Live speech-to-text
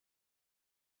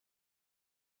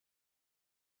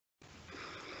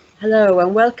Hello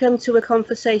and welcome to a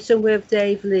conversation with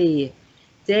Dave Lee.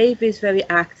 Dave is very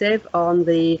active on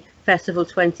the Festival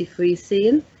 23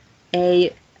 scene,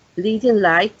 a leading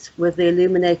light with the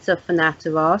Illuminates of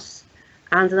Thanateros,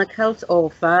 and an occult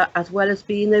author, as well as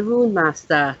being a rune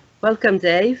master. Welcome,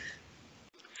 Dave.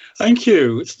 Thank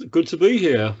you. It's good to be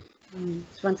here.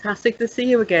 It's fantastic to see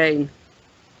you again.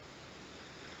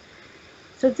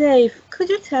 So, Dave, could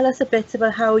you tell us a bit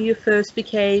about how you first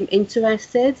became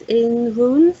interested in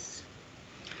runes?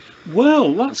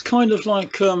 Well, that's kind of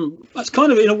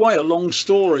in a way a long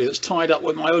story that's tied up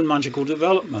with my own magical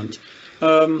development.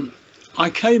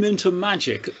 I came into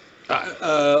magic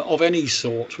of any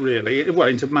sort, really, well,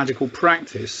 into magical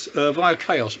practice via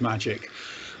chaos magic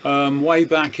way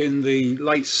back in the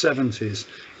late 70s.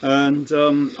 And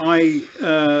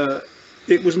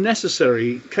it was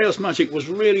necessary. Chaos magic was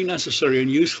really necessary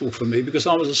and useful for me because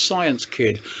I was a science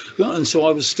kid, and so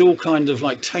I was still kind of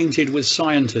like tainted with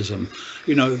scientism,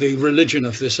 the religion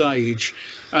of this age.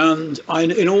 And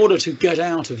in order to get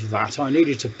out of that, I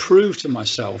needed to prove to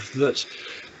myself that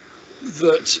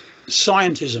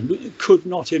scientism could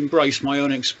not embrace my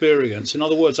own experience. In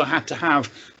other words, I had to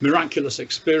have miraculous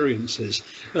experiences,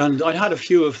 and I'd had a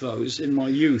few of those in my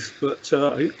youth, but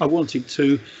I wanted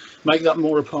to make that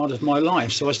more a part of my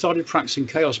life. So I started practicing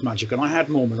chaos magic, and I had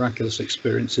more miraculous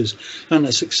experiences, and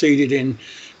I succeeded in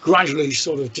gradually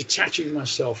sort of detaching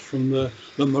myself from the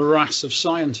morass of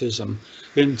scientism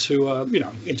into a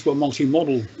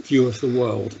multi-model view of the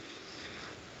world.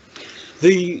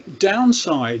 The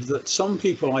downside that some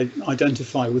people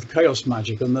identify with chaos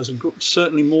magic, and there's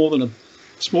certainly more than a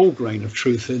small grain of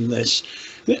truth in this,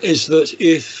 is that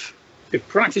if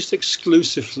practiced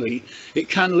exclusively, it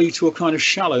can lead to a kind of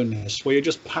shallowness where you're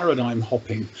just paradigm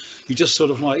hopping. You just sort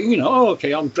of like,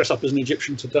 okay, I'll dress up as an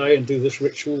Egyptian today and do this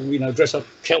ritual, dress up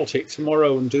Celtic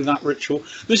tomorrow and do that ritual.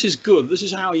 This is good. This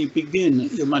is how you begin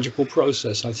your magical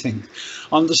process, I think.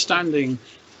 Understanding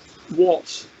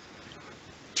what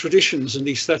traditions and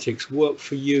aesthetics work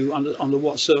for you under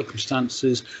what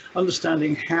circumstances,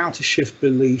 understanding how to shift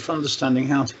belief, understanding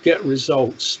how to get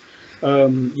results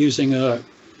using a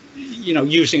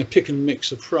pick and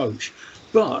mix approach.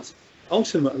 But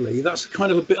ultimately that's kind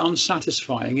of a bit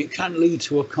unsatisfying. It can lead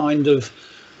to a kind of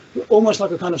almost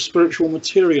like a kind of spiritual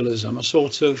materialism, a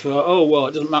sort of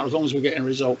it doesn't matter, as long as we're getting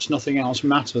results, nothing else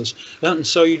matters. And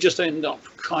so you just end up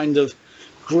kind of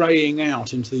graying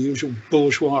out into the usual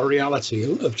bourgeois reality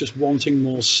of just wanting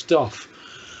more stuff.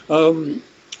 So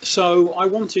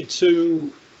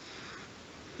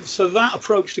that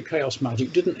approach to chaos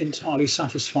magic didn't entirely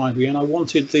satisfy me, and I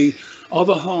wanted the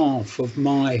other half of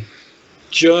my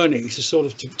journey to sort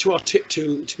of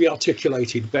to be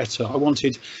articulated better. I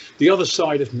wanted the other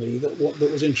side of me that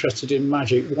was interested in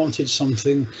magic wanted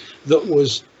something that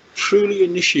was truly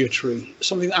initiatory,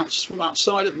 something that's from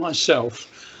outside of myself,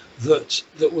 that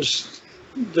was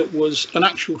an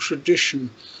actual tradition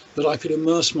that I could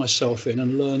immerse myself in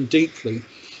and learn deeply.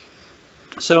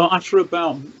 So after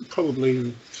about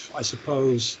probably, I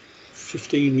suppose,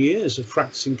 15 years of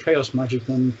practicing chaos magic,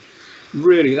 and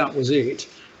really that was it,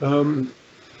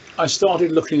 I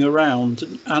started looking around,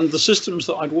 and the systems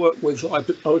that I'd worked with, I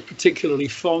was particularly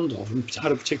fond of and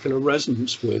had a particular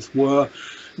resonance with, were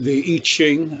the I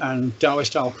Ching and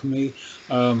Taoist alchemy,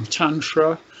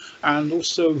 Tantra, and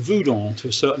also Voodoo to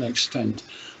a certain extent.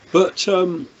 But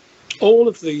all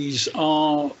of these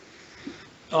are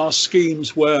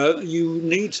schemes where you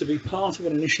need to be part of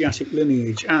an initiatic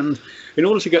lineage, and in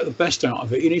order to get the best out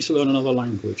of it, you need to learn another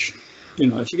language.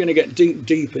 If you're going to get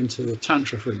deep into the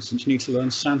Tantra, for instance, you need to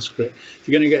learn Sanskrit. If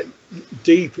you're going to get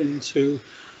deep into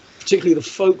particularly the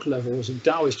folk levels of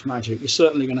Taoist magic, you're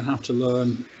certainly going to have to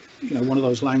learn one of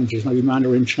those languages, maybe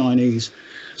Mandarin Chinese.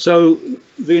 So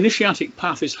the initiatic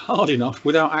path is hard enough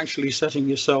without actually setting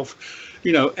yourself,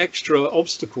 extra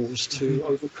obstacles to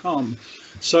overcome.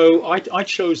 So I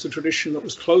chose the tradition that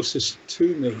was closest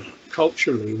to me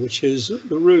culturally, which is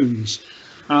the runes.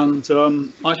 And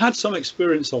I'd had some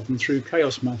experience of them through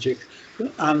chaos magic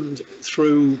and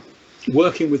through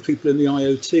working with people in the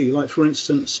IoT. Like, for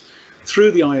instance,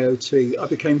 through the IoT, I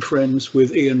became friends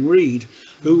with Ian Reid,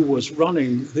 who was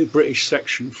running the British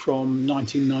section from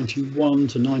 1991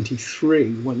 to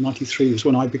 93, when 93 was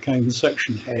when I became the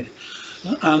section head.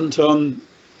 And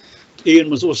Ian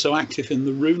was also active in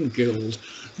the Rune Guild,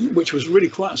 which was really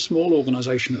quite a small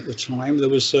organisation at the time. There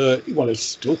was, it's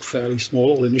still fairly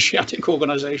small, all initiatic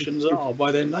organisations are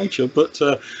by their nature, but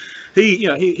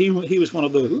he was one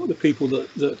of the people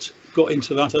that got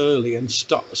into that early and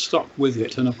stuck with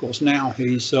it. And of course now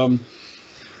he's one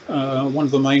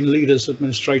of the main leaders,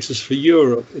 administrators for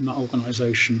Europe in that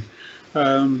organisation.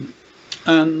 And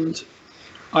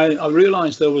I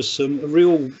realised there was some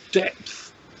real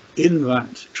depth in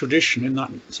that tradition, in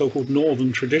that so-called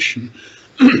northern tradition,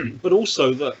 but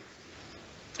also that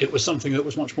it was something that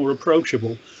was much more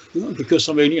approachable, because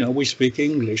I mean, you know, we speak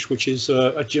English, which is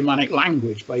a Germanic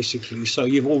language basically, so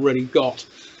you've already got,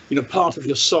 you know, part of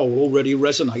your soul already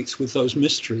resonates with those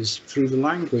mysteries through the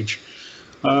language.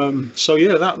 So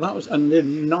yeah, that was, and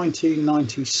in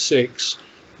 1996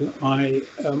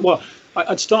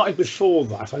 I'd started before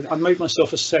that. I made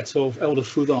myself a set of Elder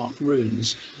Futhark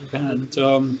runes,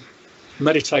 and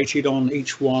meditated on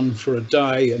each one for a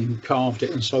day and carved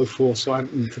it and so forth. So I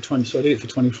did it for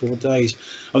 24 days.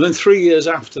 And then 3 years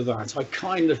after that, I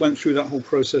kind of went through that whole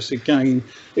process again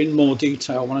in more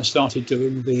detail when I started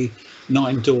doing the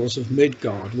 9 Doors of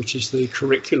Midgard, which is the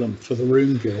curriculum for the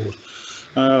Rune Guild.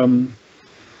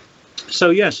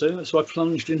 So I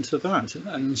plunged into that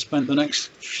and spent the next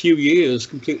few years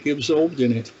completely absorbed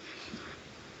in it.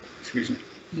 Excuse me.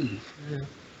 Yeah.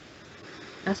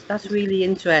 That's really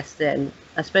interesting.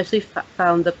 Especially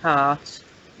found the part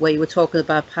where you were talking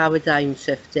about paradigm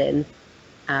shifting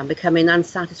and becoming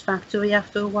unsatisfactory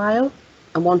after a while,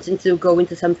 and wanting to go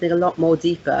into something a lot more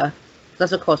deeper.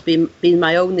 That's of course been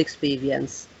my own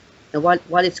experience. And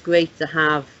while it's great to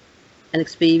have an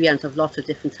experience of lots of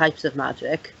different types of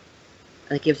magic,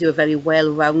 and it gives you a very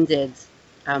well-rounded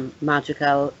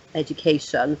magical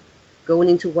education, going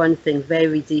into one thing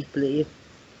very deeply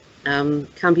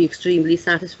can be extremely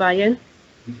satisfying.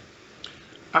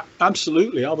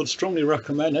 Absolutely, I would strongly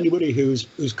recommend anybody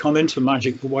who's come into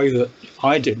magic the way that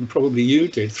I did, and probably you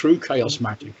did, through chaos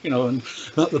magic, you know, and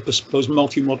those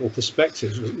multi-model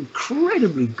perspectives are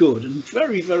incredibly good and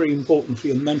very, very important for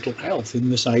your mental health in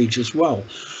this age as well.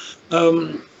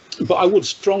 But I would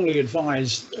strongly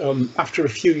advise, after a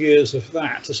few years of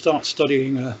that, to start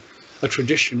studying a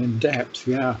tradition in depth.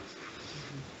 Yeah.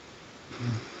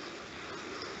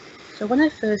 So when I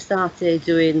first started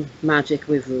doing magic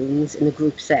with runes in a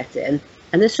group setting,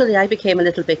 initially I became a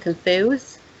little bit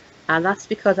confused, and that's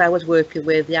because I was working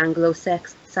with the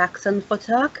Anglo-Saxon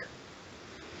Futhark,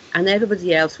 and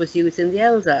everybody else was using the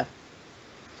Elder.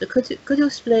 So could you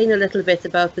explain a little bit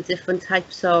about the different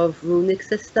types of runic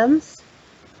systems?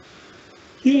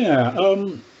 Yeah,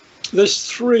 there's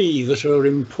 3 that are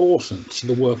important to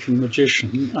the working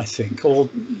magician, I think, or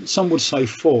some would say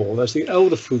 4. There's the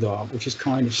Elder Futhark, which is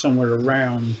kind of somewhere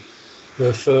around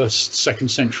the 1st, 2nd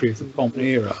century of the Common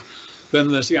Era. Then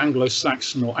there's the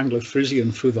Anglo-Saxon or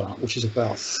Anglo-Frisian Futhark, which is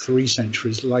about 3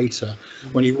 centuries later,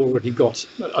 when you've already got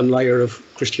a layer of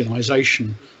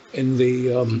Christianization in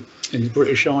the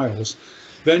British Isles.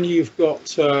 Then you've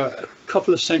got a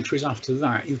couple of centuries after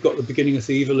that, you've got the beginning of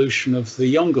the evolution of the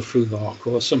younger Futhark,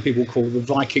 or some people call the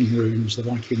Viking runes, the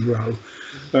Viking row,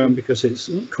 because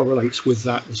it correlates with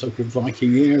that, the so-called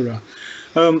Viking era.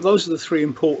 Those are the 3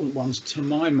 important ones to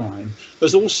my mind.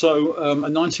 There's also a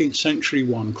 19th century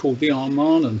one called the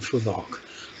Armanen Futhark,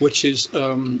 which is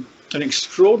an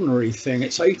extraordinary thing.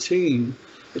 It's 18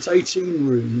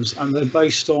 runes, and they're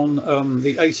based on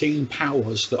the 18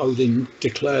 powers that Odin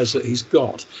declares that he's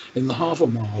got in the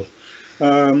Havamal.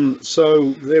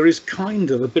 So there is kind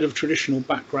of a bit of traditional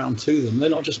background to them. They're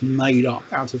not just made up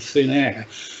out of thin air,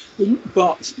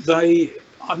 but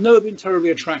I've never been terribly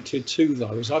attracted to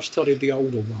those. I've studied the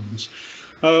older ones.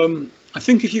 I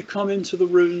think if you come into the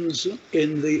runes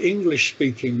in the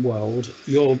English-speaking world,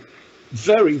 you're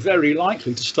very, very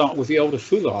likely to start with the Elder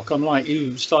Futhark, unlike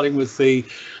you starting with the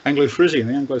Anglo-Frisian,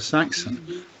 the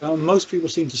Anglo-Saxon. Most people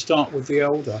seem to start with the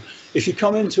Elder. If you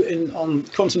come on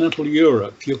continental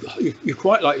Europe, you're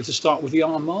quite likely to start with the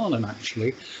Armanen,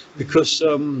 actually, because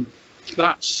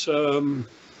that's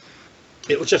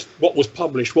it was just what was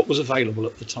published, what was available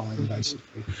at the time,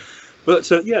 basically. But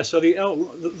so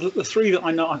the 3 that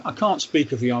I know, I can't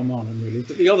speak of the Armanen really,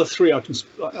 but the other 3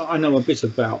 I know a bit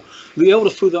about. The Elder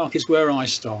Futhark is where I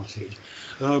started.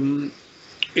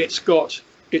 It's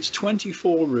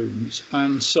 24 runes,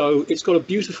 and so it's got a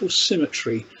beautiful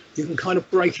symmetry. You can kind of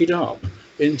break it up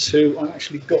into, I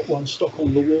actually got one stuck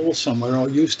on the wall somewhere I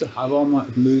used to have. I might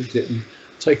have moved it and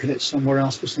taken it somewhere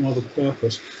else for some other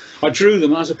purpose. I drew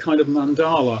them as a kind of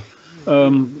mandala.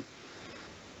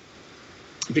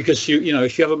 Because you know,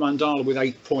 if you have a mandala with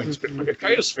 8 points, a bit like a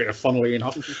chaos sphere, funnily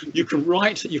enough, you can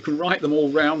write them all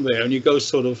round there, and you go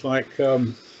sort of like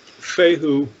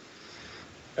Fehu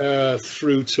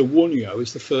through to Wunyo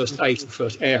is the first 8, the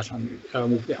first 8.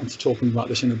 We'll get onto talking about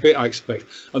this in a bit, I expect.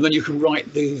 And then you can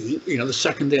write the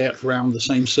second 8 around the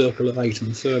same circle of 8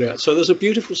 and the third 8. So there's a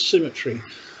beautiful symmetry.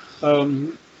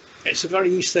 It's a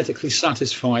very aesthetically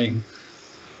satisfying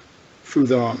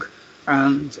Futhark,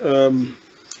 and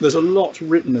there's a lot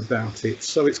written about it,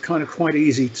 so it's kind of quite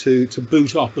easy to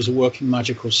boot up as a working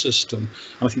magical system,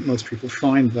 and I think most people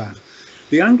find that.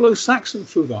 The Anglo-Saxon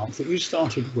Futhark that you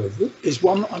started with is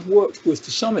one that I've worked with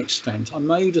to some extent. I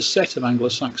made a set of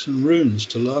Anglo-Saxon runes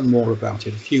to learn more about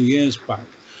it a few years back,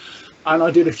 and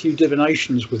I did a few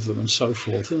divinations with them and so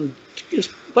forth, and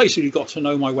just basically got to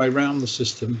know my way around the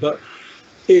system. But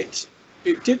it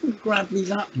didn't grab me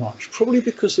that much, probably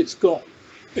because it's got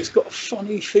a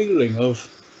funny feeling of,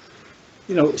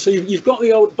 you know, so you've got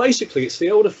the old, basically it's the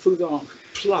older Futhark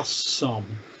plus some.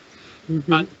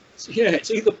 Mm-hmm. And yeah, it's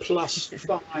either plus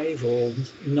 5 or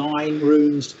 9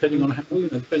 runes, depending on how, you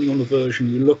know, depending on the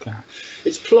version you look at.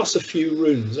 It's plus a few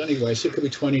runes anyway, so it could be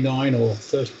 29 or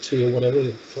 32 or whatever.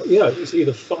 Yeah, it's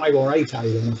either 5 or 8 out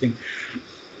of them, I think.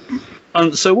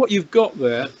 And so what you've got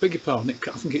there, beg your pardon,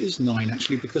 I think it is 9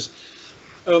 actually, because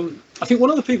I think one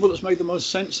of the people that's made the most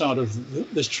sense out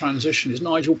of this transition is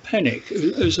Nigel Pennick,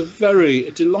 who's a very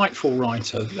delightful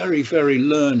writer, very, very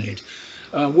learned,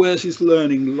 wears his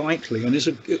learning lightly, and is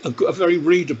a very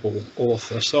readable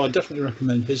author. So I definitely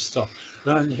recommend his stuff.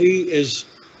 And he's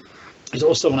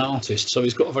also an artist, so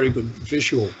he's got a very good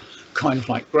visual kind of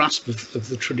like grasp of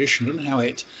the tradition and how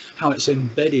it's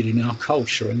embedded in our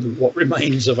culture and what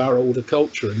remains of our older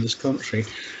culture in this country.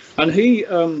 And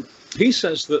he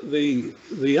says that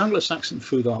the Anglo-Saxon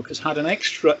Futhark has had an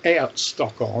extra Eart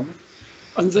stock on,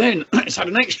 and then it's had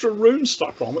an extra rune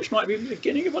stock on, which might be the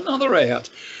beginning of another Eart.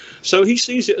 So he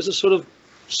sees it as a sort of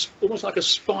almost like a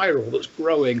spiral that's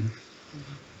growing.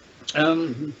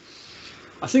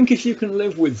 I think if you can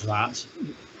live with that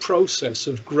process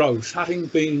of growth, having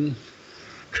been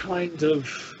kind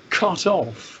of cut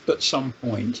off at some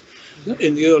point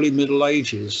in the early Middle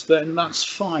Ages, then that's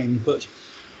fine. But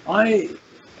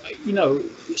you know,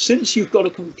 since you've got a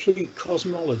complete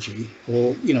cosmology,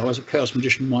 or, you know, as a chaos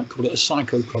magician might call it, a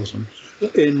psychocosm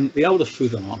in the elder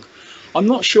Futhark, I'm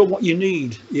not sure what you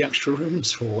need the extra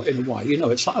runes for, in a way. You know,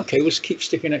 it's like, okay, we'll just keep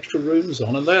sticking extra runes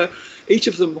on, and each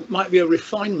of them might be a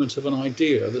refinement of an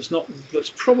idea that's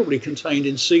probably contained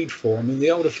in seed form in the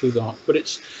elder Futhark, but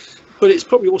it's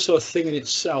probably also a thing in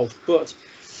itself. But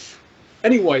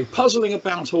anyway, puzzling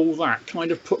about all that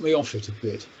kind of put me off it a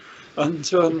bit. And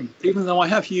even though I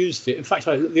have used it, in fact,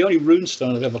 the only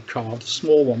runestone I've ever carved, a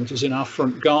small one, which is in our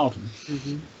front garden,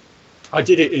 I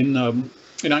did it in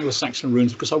Anglo-Saxon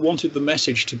runes because I wanted the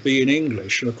message to be in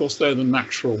English, and of course they're the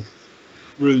natural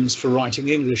runes for writing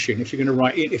English in. If you're going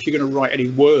to write any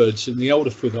words in the older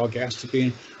Futhark, it has to be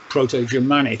in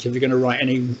Proto-Germanic. If you're going to write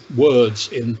any words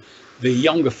in the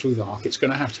younger Futhark, it's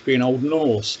going to have to be in Old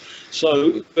Norse.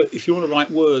 So, but if you want to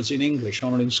write words in English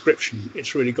on an inscription,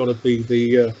 it's really got to be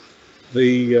the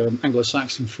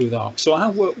Anglo-Saxon Futhark. So I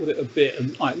have worked with it a bit,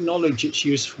 and I acknowledge its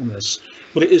usefulness,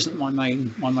 but it isn't my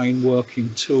main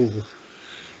working tool.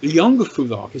 The younger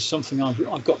Futhark is something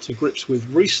I've got to grips with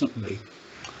recently.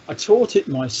 I taught it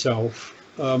myself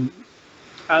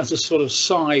as a sort of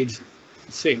side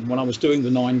thing when I was doing the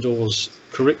 9 Doors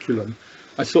curriculum.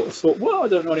 I sort of thought, well, I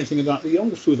don't know anything about the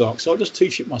younger Futhark, so I'll just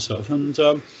teach it myself. And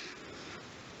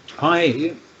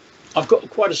I've got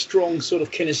quite a strong sort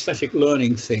of kinesthetic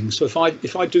learning thing. So if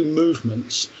I do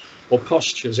movements or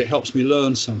postures, it helps me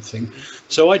learn something.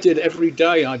 So I did every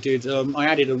day. I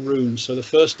added a rune. So the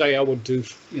first day I would do,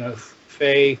 you know,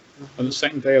 Fe, and the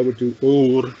second day I would do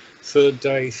Ur, third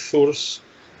day Thurs,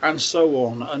 and so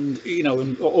on. And, you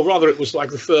know, or rather it was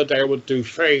like the third day I would do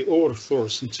Fe, Ur,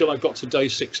 Thurs, until I got to day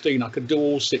 16. I could do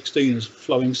all 16 as a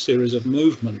flowing series of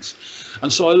movements.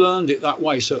 And so I learned it that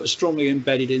way. So it was strongly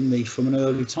embedded in me from an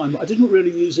early time. But I didn't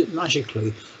really use it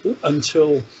magically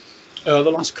until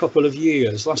the last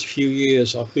few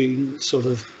years.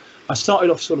 I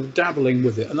started off sort of dabbling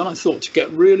with it, and then I thought, to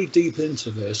get really deep into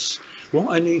this,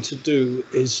 what I need to do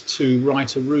is to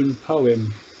write a rune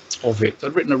poem of it.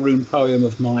 I'd written a rune poem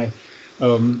of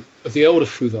the older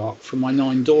Futhark from my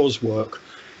 9 Doors work.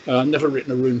 Never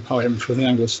written a rune poem for the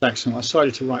Anglo-Saxon. I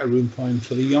decided to write a rune poem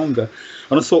for the younger,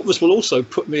 and I thought this will also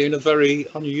put me in a very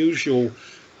unusual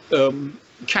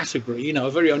category, you know,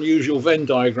 a very unusual Venn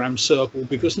diagram circle,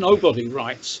 because nobody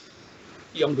writes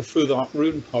younger Futhark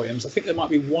rune poems. I think there might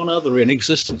be one other in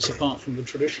existence apart from the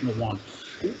traditional one.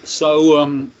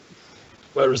 So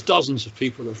whereas dozens of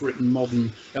people have written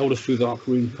modern elder Futhark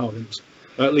rune poems,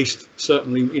 at least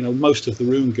certainly, you know, most of the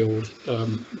Rune Guild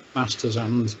masters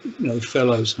and, you know,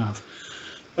 fellows have.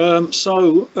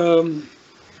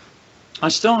 I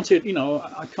started, you know,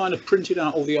 I kind of printed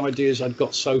out all the ideas I'd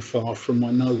got so far from my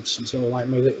notes, and so I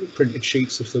made printed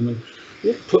sheets of them and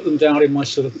put them down in my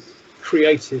sort of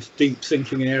creative, deep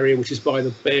thinking area, which is by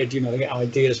the bed. You know, I get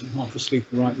ideas and half asleep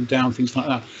and write them down, things like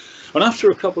that. And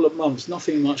after a couple of months,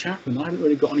 nothing much happened. I hadn't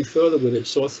really got any further with it.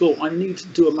 So I thought, I need to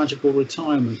do a magical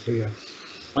retirement here.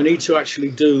 I need to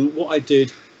actually do what I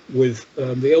did with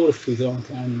the Elder Futhak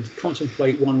and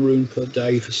contemplate one rune per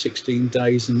day for 16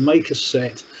 days and make a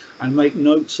set and make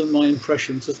notes on my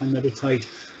impressions as I meditate,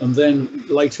 and then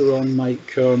later on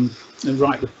make and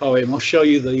write the poem. I'll show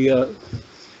you the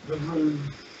rune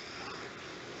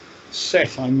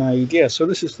set I made. Yeah, so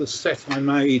this is the set I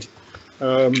made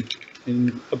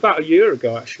in about a year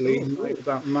ago, actually,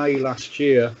 about May last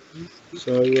year.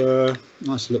 So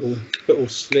nice little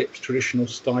slips, traditional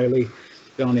styly,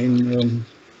 done in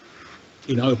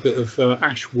you know, a bit of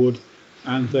ash wood,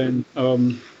 and then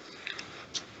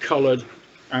coloured,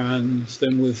 and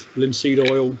then with linseed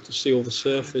oil to seal the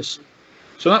surface.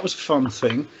 So that was a fun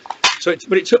thing. So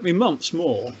but it took me months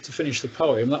more to finish the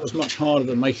poem. That was much harder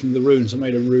than making the runes. I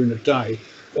made a rune a day.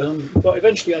 But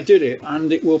eventually I did it,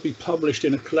 and it will be published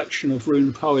in a collection of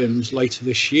rune poems later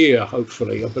this year,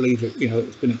 hopefully. I believe it, you know,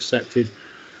 it's been accepted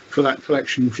for that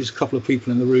collection, which is a couple of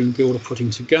people in the Rune Guild are putting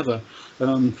together,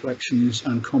 collections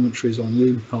and commentaries on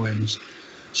rune poems.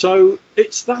 So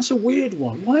that's a weird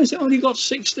one. Why has it only got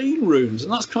 16 runes?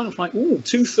 And that's kind of like, oh,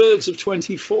 2/3 of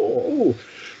 24. Oh,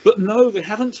 but no, they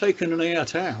haven't taken an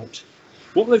eight out.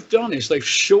 What they've done is they've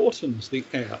shortened the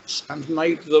eights and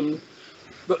made them,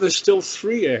 but there's still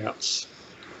 3 outs.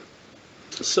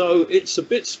 So it's a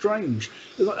bit strange,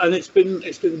 and it's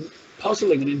been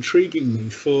puzzling and intriguing me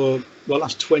for the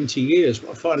last 20 years,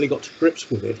 but I finally got to grips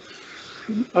with it.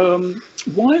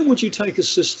 Why would you take a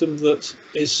system that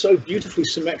is so beautifully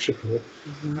symmetrical,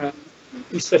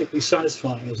 aesthetically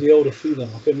satisfying as the Elder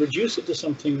Futhak, and reduce it to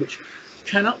something which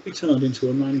cannot be turned into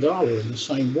a mandala in the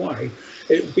same way?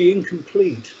 It would be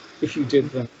incomplete if you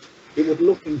did that. It would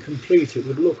look incomplete, it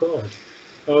would look odd.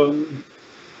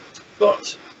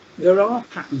 But there are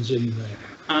patterns in there,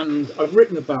 and I've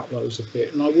written about those a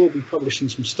bit, and I will be publishing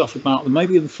some stuff about them,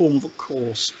 maybe in the form of a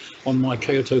course on my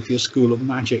Chaotopia School of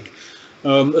Magic.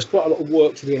 There's quite a lot of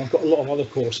work to do, and I've got a lot of other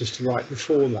courses to write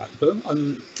before that. But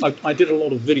I did a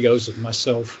lot of videos of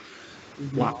myself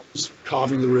while I was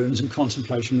carving the runes and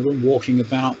contemplating the room, walking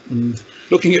about and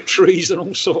looking at trees and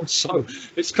all sorts. So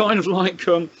it's kind of like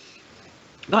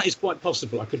that is quite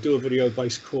possible. I could do a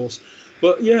video-based course.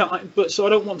 But yeah, so I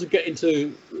don't want to get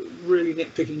into really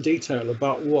nitpicking detail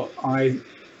about what I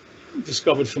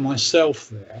discovered for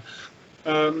myself there.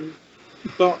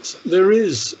 But there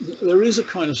is a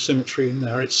kind of symmetry in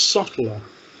there. It's subtler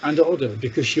and odder,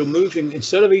 because you're moving,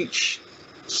 instead of each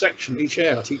section, each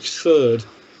out, each third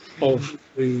of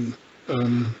the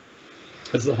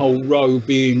whole row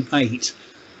being 8.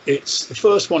 It's the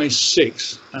first one is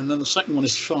 6, and then the second one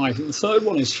is 5, and the third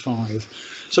one is 5.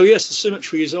 So yes, the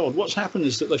symmetry is odd. What's happened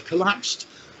is that they've collapsed.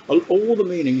 All the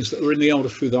meanings that were in the Elder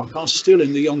Futhak are still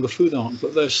in the Younger Futhak,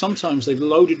 but sometimes they've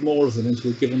loaded more of them into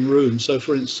a given rune. So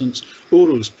for instance,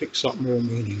 Uruz picks up more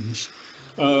meanings.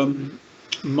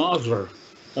 Madr,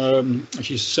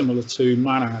 which is similar to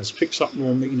Manaz, picks up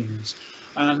more meanings.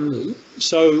 And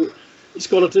so it's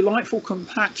got a delightful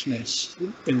compactness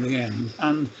in the end.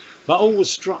 And that always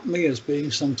struck me as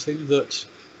being something that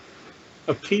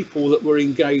a people that were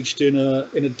engaged in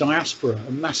a diaspora,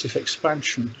 a massive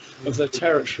expansion of their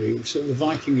territory, so the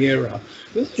Viking era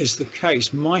is the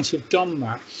case, might have done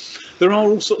that. There are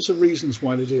all sorts of reasons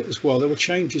why they did it as well. There were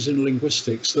changes in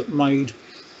linguistics that made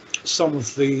some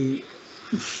of the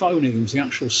phonemes, the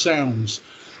actual sounds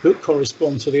that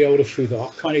correspond to the Elder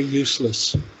Futhak, kind of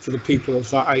useless for the people of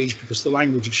that age, because the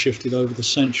language had shifted over the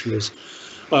centuries.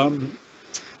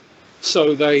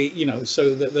 So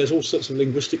there's all sorts of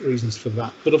linguistic reasons for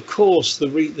that. But of course,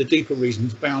 the deeper reason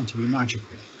is bound to be magical,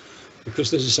 because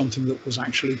this is something that was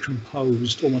actually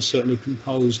composed, almost certainly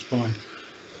composed by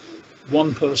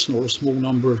one person or a small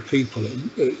number of people,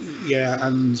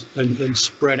 and then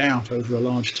spread out over a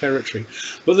large territory.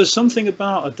 But there's something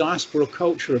about a diaspora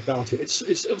culture about it.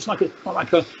 It's like a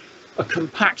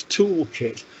compact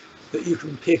toolkit that you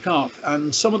can pick up,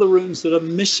 and some of the runes that are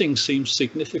missing seem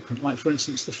significant, like for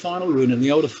instance the final rune in the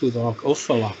Elder Futhak,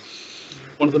 Othala,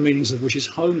 one of the meanings of which is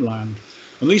homeland.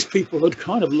 And these people had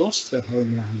kind of lost their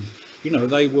homeland. You know,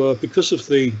 they were, because of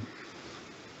the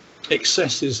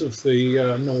excesses of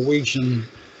the Norwegian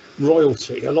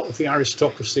royalty, a lot of the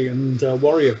aristocracy and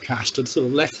warrior caste had sort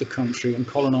of left the country and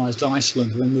colonized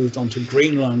Iceland, and then moved on to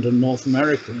Greenland and North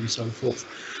America and so forth.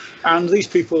 And these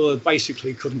people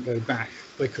basically couldn't go back.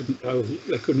 They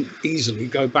couldn't easily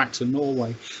go back to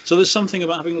Norway. So there's something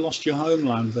about having lost your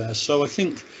homeland there. So I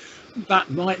think that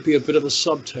might be a bit of a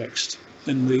subtext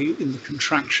in the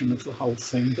contraction of the whole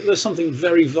thing. But there's something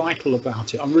very vital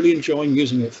about it. I'm really enjoying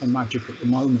using it for magic at the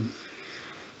moment.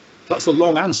 That's a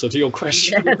long answer to your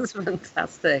question. Yes,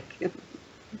 fantastic.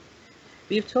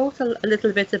 We've talked a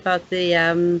little bit about the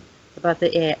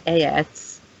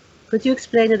Ayats. Could you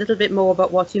explain a little bit more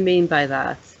about what you mean by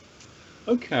that?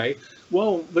 Okay.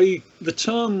 Well, the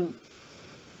term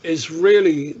is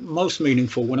really most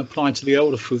meaningful when applied to the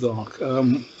Elder Futhark.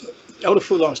 Elder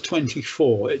Futhark's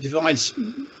 24. It divides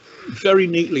very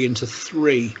neatly into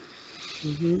 3.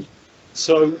 Mm-hmm.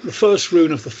 So the first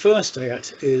rune of the first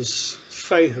Ayat is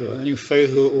Fehu, and you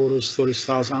Fehu orders Thuris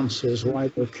Thals Answers,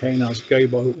 Waibo, Kanas,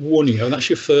 Gabo, Wunio. That's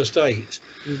your first 8.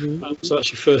 Mm-hmm. So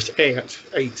that's your first Ayat,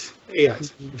 8 Ayat,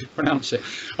 Mm-hmm. if you pronounce it.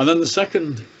 And then the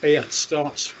second Ayat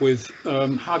starts with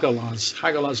Hagalaz.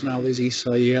 Hagalaz now there's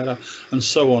Isa, Yera, and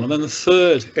so on. And then the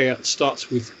third Ayat starts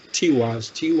with Tiwaz,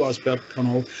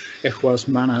 Berkano, Echwaz,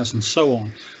 Manaz, and so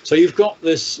on. So you've got,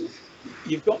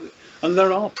 and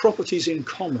there are properties in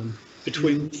common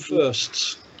between the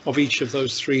firsts of each of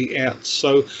those 3 Ayats.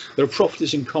 So there are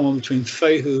properties in common between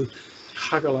Fehu,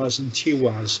 Hagalaz, and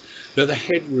Tiwaz. They're the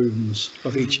head runes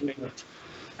of each Ayat.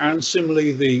 And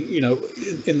similarly,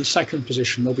 in the second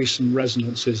position, there'll be some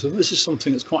resonances. And this is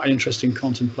something that's quite an interesting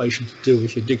contemplation to do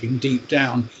if you're digging deep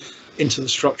down into the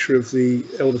structure of the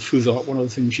Elder Futhark. One of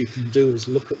the things you can do is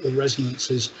look at the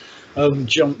resonances. So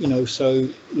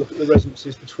look at the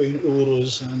resonances between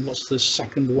Uruz and what's the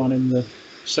second one in the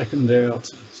second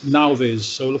Ayat, Nalviz.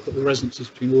 So look at the resonances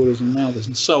between Uruz and Nalviz,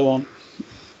 and so on.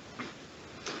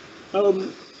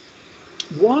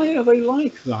 Why are they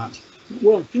like that?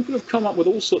 Well, people have come up with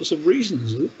all sorts of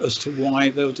reasons as to why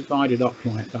they were divided up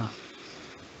like that.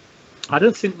 I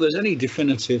don't think there's any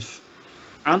definitive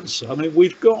answer. I mean,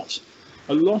 we've got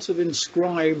a lot of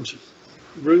inscribed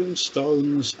rune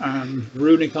stones and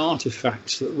runic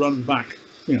artifacts that run back,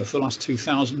 for the last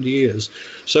 2,000 years.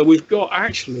 So we've got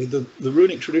actually the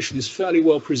runic tradition is fairly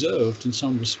well preserved in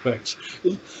some respects.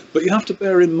 But you have to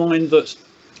bear in mind that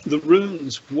the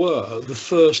runes were the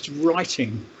first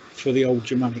writing for the old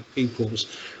Germanic peoples,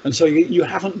 and so you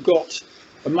haven't got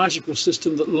a magical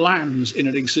system that lands in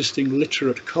an existing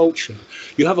literate culture.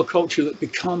 You have a culture that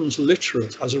becomes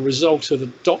literate as a result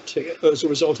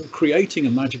of creating a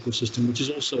magical system, which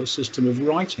is also a system of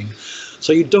writing.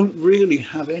 So you don't really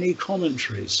have any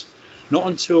commentaries, not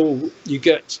until you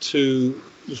get to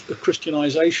the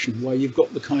Christianization, where you've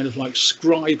got the kind of like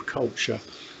scribe culture.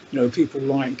 People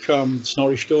like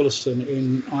Snorri Sturluson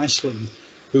in Iceland,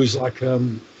 who's like a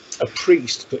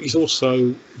priest, but he's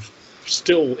also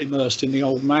still immersed in the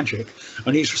old magic,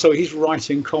 and he's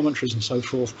writing commentaries and so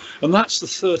forth, and that's the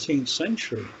 13th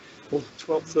century or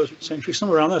 12th, 13th century,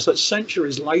 somewhere around there. So it's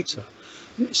centuries later.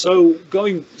 So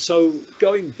going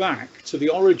back to the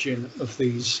origin of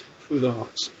these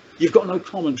Futharks, you've got no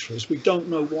commentaries. We don't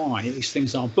know why these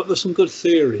things are, but there's some good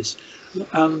theories.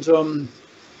 And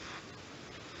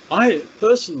I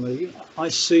personally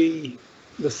see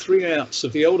the 3 Ayats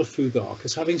of the Elder Futhark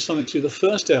as having something to do. The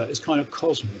first Ayat is kind of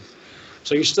cosmic.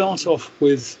 So you start off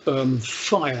with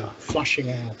fire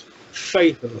flashing out.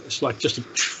 Fehu, it's like just a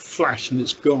flash and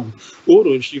it's gone.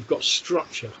 Uruz, you've got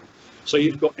structure. So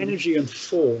you've got energy and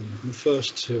form in the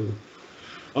first 2.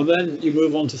 And then you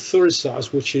move on to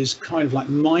Thurisaz, which is kind of like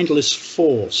mindless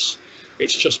force.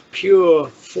 It's just pure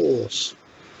force.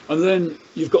 And then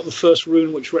you've got the first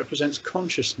rune, which represents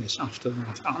consciousness after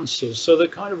that, answers. So they're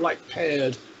kind of like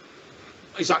paired,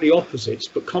 exactly opposites,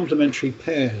 but complementary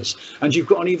pairs. And you've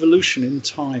got an evolution in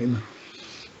time.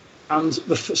 And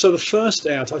so the first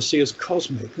Ayat I see as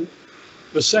cosmic.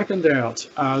 The second Ayat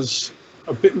as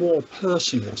a bit more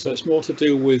personal. So it's more to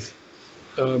do with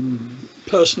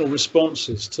personal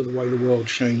responses to the way the world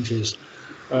changes.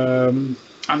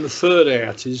 And the third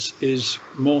Ayat is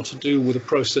more to do with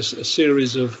a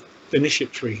series of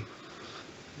initiatory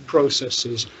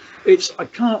processes. I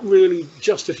can't really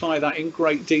justify that in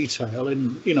great detail,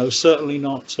 and certainly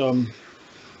not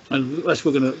unless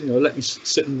we're going to let me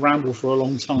sit and ramble for a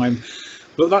long time.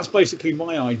 But that's basically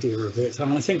my idea of it,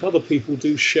 and I think other people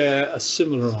do share a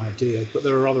similar idea, but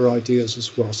there are other ideas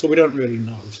as well. So we don't really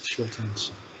know, is the short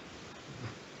answer.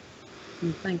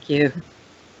 Thank you.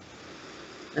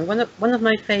 And one of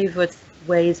my favourite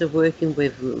ways of working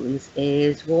with runes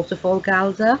is waterfall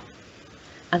galder.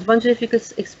 I was wondering if you could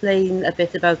explain a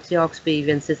bit about your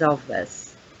experiences of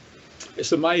this.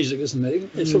 It's amazing, isn't it?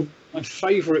 It's one of my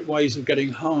favourite ways of getting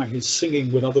high is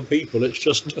singing with other people. It's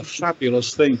just a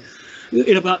fabulous thing.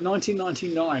 In about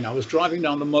 1999, I was driving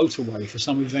down the motorway for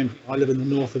some event. I live in the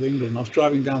north of England. I was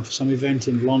driving down for some event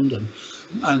in London,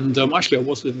 and actually I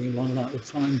was living in London at the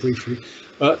time briefly,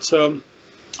 but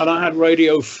and I had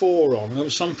Radio 4 on. There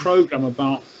was some program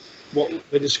about what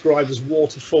they describe as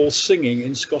waterfall singing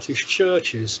in Scottish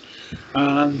churches.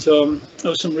 And there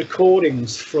were some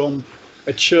recordings from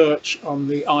a church on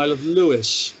the Isle of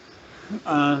Lewis.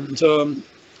 And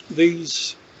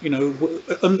these, you know,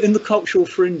 in the cultural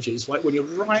fringes, like when you're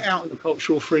right out in the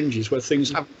cultural fringes where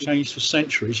things haven't changed for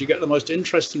centuries, you get the most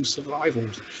interesting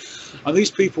survivals. And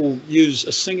these people use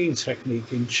a singing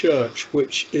technique in church,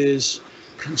 which is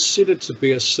considered to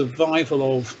be a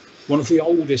survival of one of the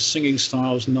oldest singing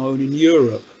styles known in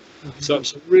Europe. So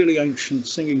it's a really ancient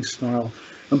singing style.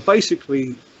 And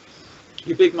basically,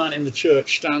 your big man in the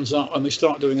church stands up and they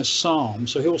start doing a psalm.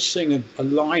 So he'll sing a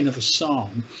line of a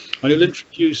psalm, and he'll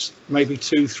introduce maybe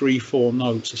 2, 3, 4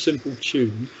 notes, a simple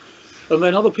tune. And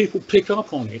then other people pick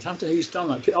up on it. After he's done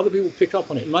that, other people pick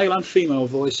up on it, male and female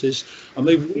voices, and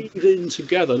they weave in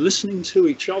together, listening to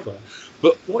each other.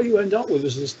 But what you end up with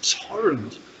is this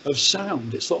torrent of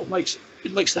sound. It sort of makes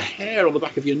the hair on the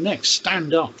back of your neck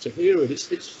stand up to hear it.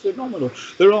 It's phenomenal.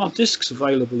 There are discs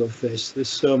available of this.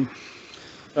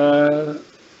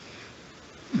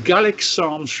 Gaelic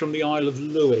Psalms from the Isle of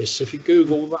Lewis. If you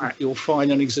Google that, you'll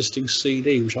find an existing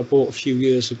CD, which I bought a few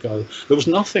years ago. There was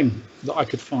nothing that I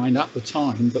could find at the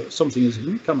time, but something has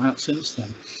come out since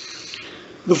then.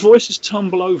 The voices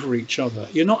tumble over each other.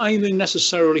 You're not aiming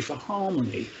necessarily for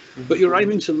harmony, but you're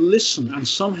aiming to listen and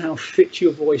somehow fit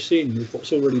your voice in with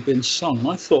what's already been sung. And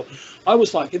I thought, I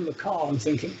was like in the car and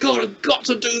thinking, God, I've got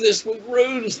to do this with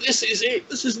runes. This is it.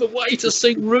 This is the way to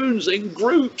sing runes in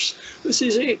groups. This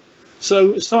is it.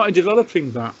 So I started developing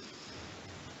that.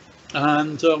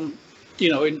 And,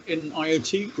 you know, in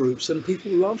IoT groups, and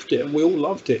people loved it, and we all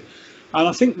loved it. And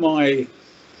I think my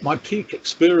peak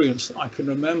experience that I can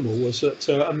remember was at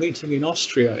a meeting in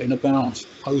Austria in about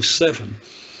 2007.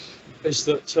 Is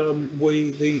that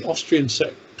the Austrian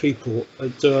sect people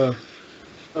had,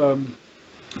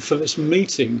 for this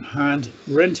meeting, had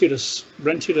rented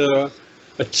a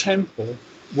temple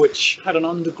which had an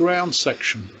underground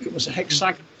section. It was a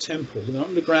hexagonal temple with an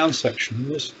underground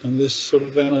section and this sort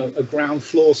of then a ground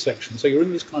floor section. So you're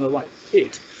in this kind of like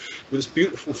pit with this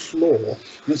beautiful floor,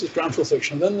 and there's this ground floor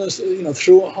section. And then there's, you know,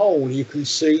 through a hole you can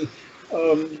see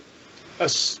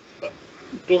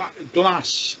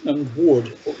glass and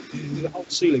wood. The whole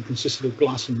ceiling consisted of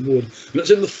glass and wood, and it's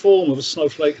in the form of a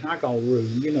snowflake Haggle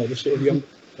rune, you know, the sort of young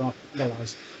dark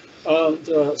allies. And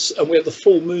we had the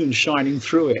full moon shining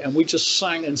through it, and we just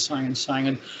sang and sang and sang,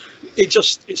 and it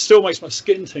still makes my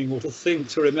skin tingle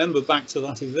to remember back to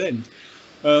that event.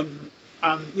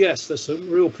 And yes, there's some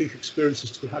real peak experiences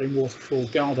to be had in Waterfall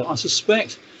Galder. I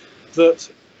suspect that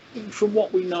from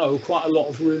what we know, quite a lot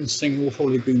of rune singing will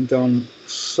probably been done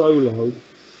solo.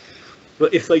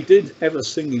 But if they did ever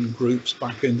sing in groups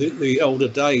back in the elder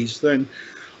days, then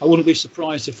I wouldn't be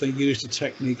surprised if they used a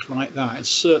technique like that. It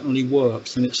certainly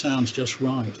works, and it sounds just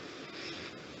right.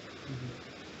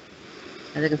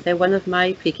 As I can say, one of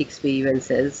my peak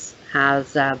experiences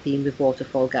has been with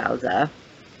Waterfall Galder,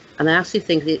 and I actually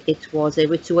think that it was a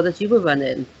ritual that you were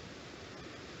running.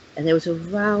 And there was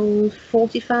around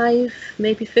 45,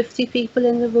 maybe 50 people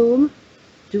in the room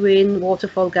doing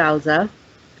Waterfall Galder.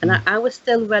 And I was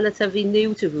still relatively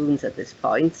new to runes at this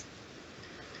point.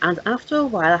 And after a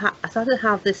while, I started to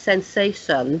have this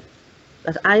sensation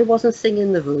that I wasn't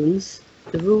singing the runes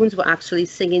were actually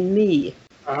singing me.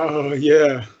 Oh,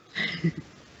 yeah.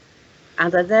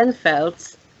 And I then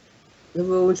felt the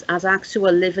runes as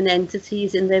actual living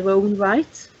entities in their own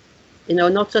right. You know,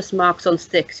 not just marks on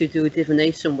sticks you do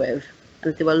divination with,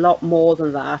 and there were a lot more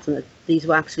than that, and that these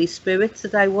were actually spirits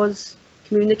that I was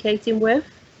communicating with.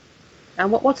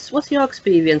 And what's your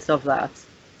experience of that?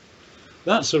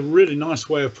 That's a really nice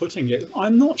way of putting it.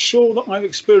 I'm not sure that I've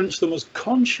experienced them as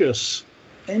conscious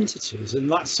entities in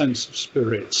that sense of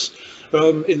spirits,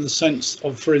 in the sense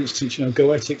of, for instance, you know,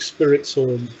 goetic spirits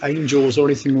or angels or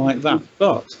anything like that.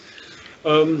 But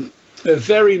they're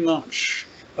very much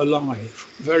alive,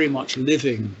 very much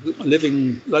living,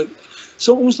 like,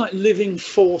 so almost like living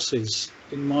forces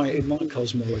in my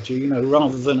cosmology, you know,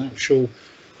 rather than actual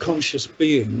conscious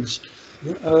beings.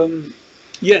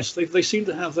 Yes, they seem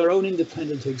to have their own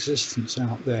independent existence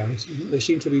out there. They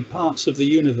seem to be parts of the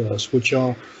universe which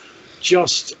are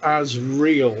just as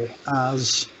real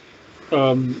as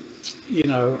you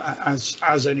know,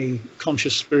 as any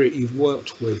conscious spirit you've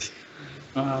worked with.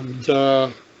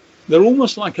 And they're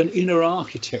almost like an inner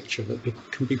architecture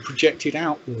that can be projected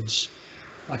outwards,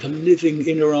 like a living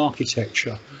inner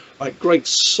architecture, like great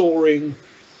soaring,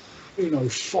 you know,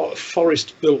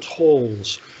 forest-built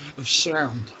halls of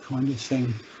sound kind of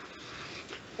thing.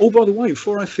 Oh, by the way,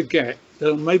 before I forget,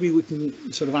 maybe we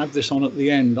can sort of add this on at the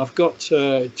end. I've got,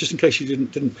 just in case you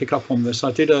didn't pick up on this,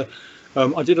 I did a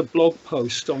I did a blog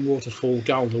post on Waterfall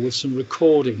Galder with some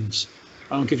recordings.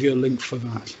 I'll give you a link for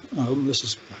that. This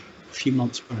is a few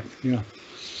months back. Yeah.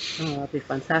 Oh, that'd be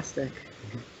fantastic.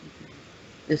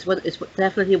 It's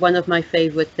definitely one of my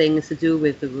favourite things to do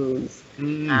with the runes.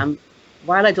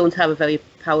 While I don't have a very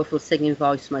powerful singing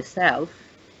voice myself,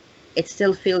 it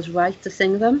still feels right to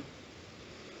sing them.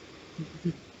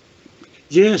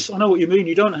 Yes, I know what you mean.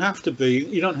 You don't have to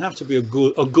be a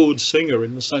good singer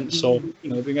in the sense of,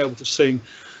 being able to sing,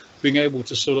 being able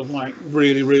to sort of like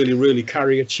really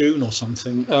carry a tune or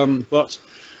something. But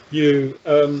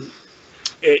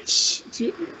it's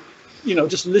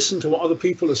just listen to what other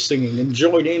people are singing and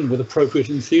join in with appropriate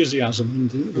enthusiasm,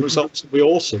 and the results will be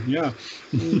awesome. Yeah.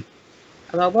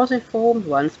 Well, I was informed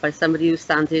once by somebody who was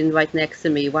standing right next to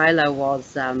me while I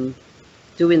was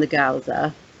doing the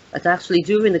Galder, that actually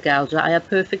during the Galder I had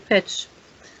perfect pitch.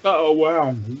 Oh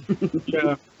wow!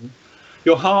 Yeah,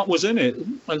 your heart was in it,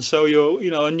 and so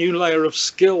a new layer of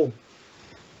skill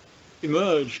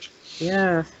emerged.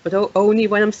 Yeah, but only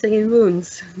when I'm singing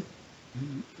runes.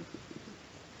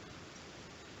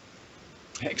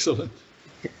 Excellent.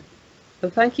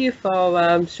 Well, thank you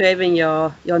for sharing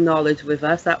your knowledge with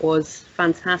us. That was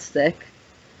fantastic,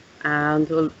 and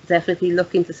we'll definitely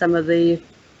look into some of the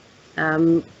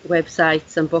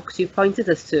websites and books you pointed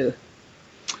us to.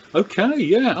 Okay,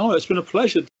 yeah. Oh, it's been a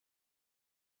pleasure